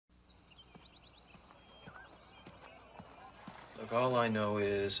Look, all I know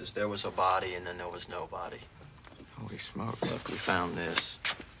is there was a body and then there was no body. Holy smokes. Look, we found this.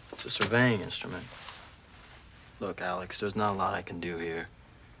 It's a surveying instrument. Look, Alex, there's not a lot I can do here.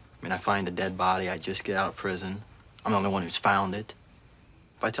 I mean, I find a dead body, I just get out of prison. I'm the only one who's found it.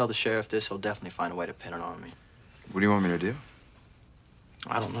 If I tell the sheriff this, he'll definitely find a way to pin it on me. What do you want me to do?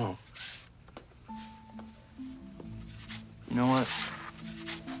 I don't know. You know what?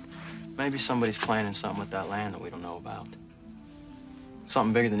 Maybe somebody's planning something with that land that we don't know about.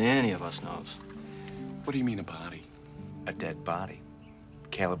 Something bigger than any of us knows. What do you mean, a body? A dead body.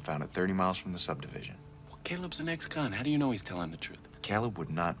 Caleb found it 30 miles from the subdivision. Well, Caleb's an ex-con. How do you know he's telling the truth? Caleb would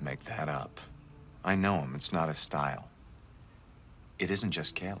not make that up. I know him. It's not his style. It isn't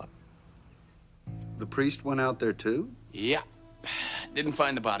just Caleb. The priest went out there, too? Yeah. Didn't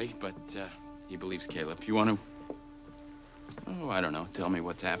find the body, but he believes Caleb. You want to... Oh, I don't know. Tell me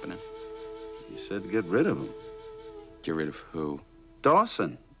what's happening. He said get rid of him. Get rid of who?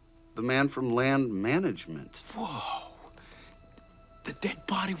 Dawson, the man from land management. Whoa. The dead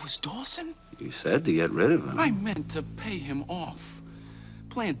body was Dawson? He said to get rid of him. I meant to pay him off.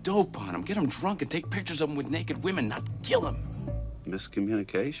 Playing dope on him, get him drunk and take pictures of him with naked women, not kill him.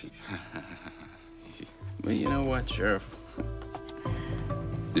 Miscommunication. Well, you know what, Sheriff?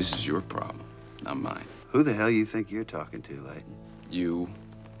 This is your problem, not mine. Who the hell you think you're talking to, Layton? You,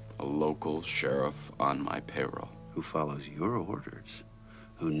 a local sheriff on my payroll. Who follows your orders.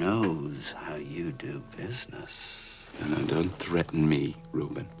 Who knows how you do business. Now, don't threaten me,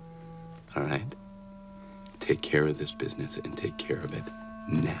 Reuben. All right? Take care of this business and take care of it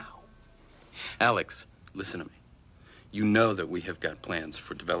now. Alex, listen to me. You know that we have got plans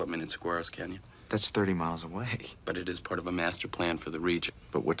for development in Saguaros Canyon. That's 30 miles away. But it is part of a master plan for the region.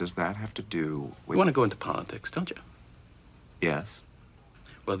 But what does that have to do with... You want to go into politics, don't you? Yes.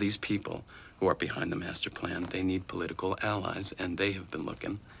 Well, these people who are behind the master plan, they need political allies, and they have been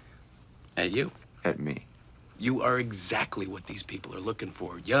looking at you. At me. You are exactly what these people are looking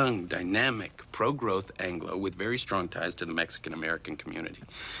for. Young, dynamic, pro-growth Anglo with very strong ties to the Mexican-American community.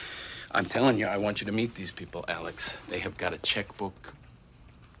 I'm telling you, I want you to meet these people, Alex. They have got a checkbook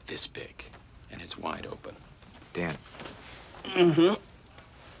this big, and it's wide open. Dan. Mm-hmm.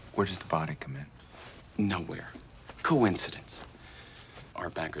 Where does the body come in? Nowhere. Coincidence. Our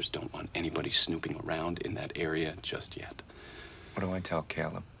bankers don't want anybody snooping around in that area just yet. What do I tell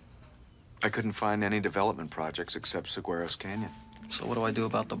Caleb? I couldn't find any development projects except Saguaros Canyon. So what do I do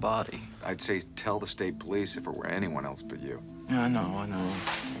about the body? I'd say tell the state police if it were anyone else but you. Yeah, I know.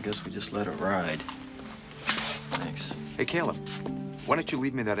 I guess we just let it ride. Thanks. Hey, Caleb, why don't you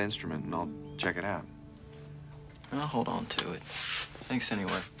leave me that instrument and I'll check it out? I'll hold on to it. Thanks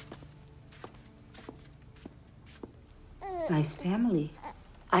anyway. Nice family.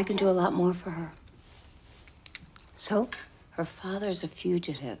 I can do a lot more for her. So, her father's a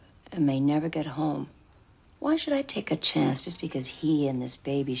fugitive and may never get home. Why should I take a chance just because he and this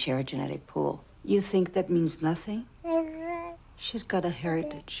baby share a genetic pool? You think that means nothing? She's got a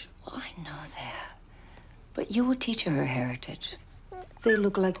heritage. Well, I know that. But you will teach her her heritage. They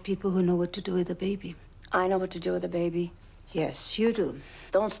look like people who know what to do with a baby. I know what to do with a baby. Yes, you do.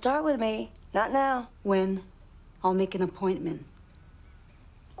 Don't start with me. Not now. When? I'll make an appointment.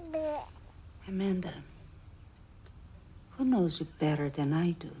 Amanda, who knows you better than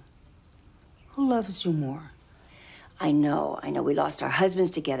I do? Who loves you more? I know. We lost our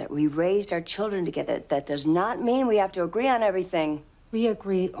husbands together. We raised our children together. That does not mean we have to agree on everything. We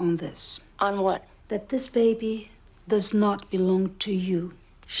agree on this. On what? That this baby does not belong to you.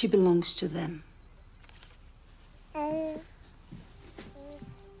 She belongs to them.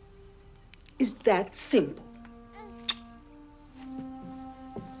 Is that simple?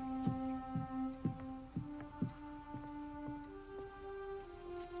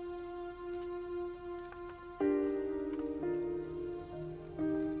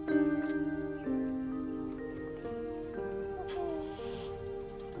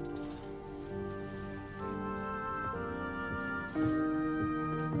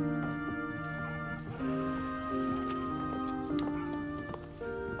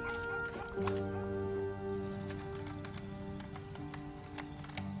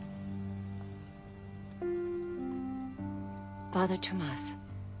 Father Tomas.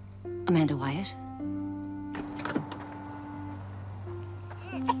 Amanda Wyatt.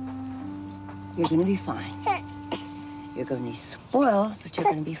 You're gonna be fine. You're gonna be spoiled, but you're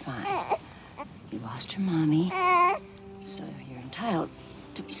gonna be fine. You lost your mommy, so you're entitled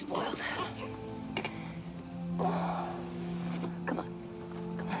to be spoiled. Come on.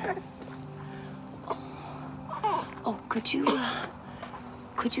 Come on. Oh, could you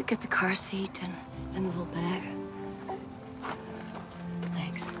get the car seat and the little bag?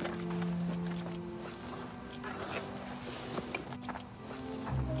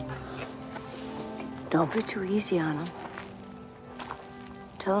 Don't be too easy on him.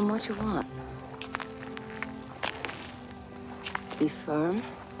 Tell him what you want. Be firm,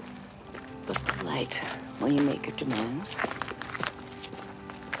 but polite when you make your demands.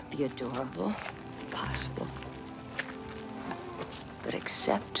 Be adorable, if possible. But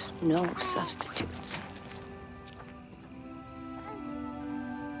accept no substitutes.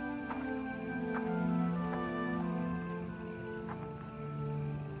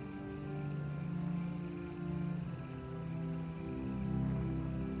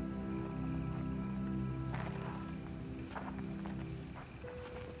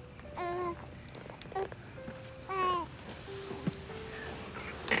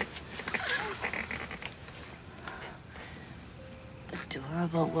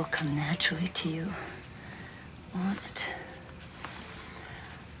 Adorable will come naturally to you, won't it?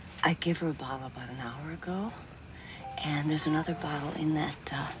 I gave her a bottle about an hour ago, and there's another bottle in that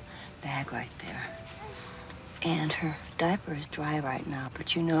bag right there. And her diaper is dry right now,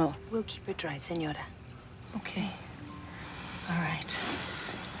 but you know... We'll keep it dry, señora. Okay. All right.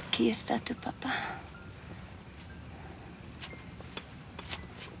 Aquí está tu papá.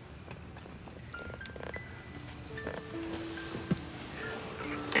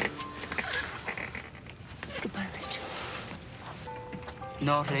 Goodbye, Rachel.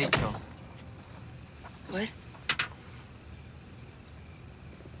 No, Rachel. What?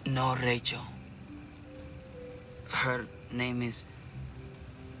 No, Rachel. Her name is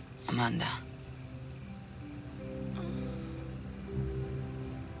Amanda.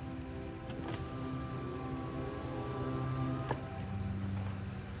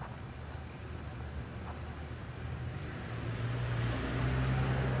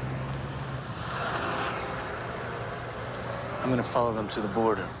 I'm gonna follow them to the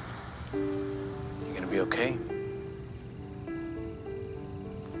border. You gonna be okay?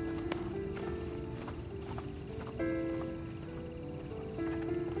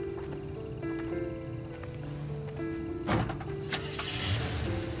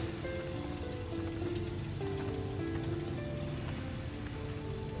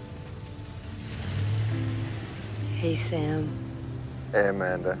 Hey, Sam. Hey,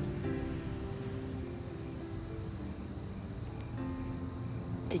 Amanda.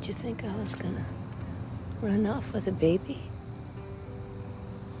 Did you think I was gonna run off with a baby?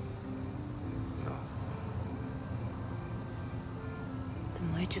 No.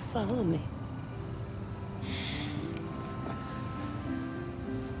 Then why'd you follow me?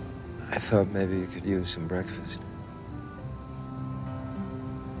 I thought maybe you could use some breakfast.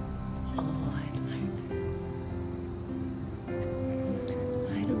 Oh, I'd like that.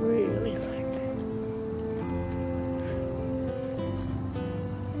 I'd really like that.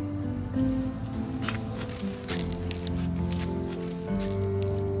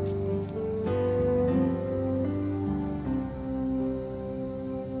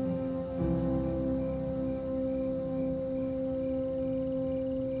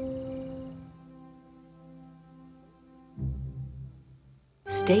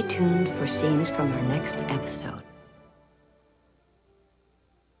 Stay tuned for scenes from our next episode.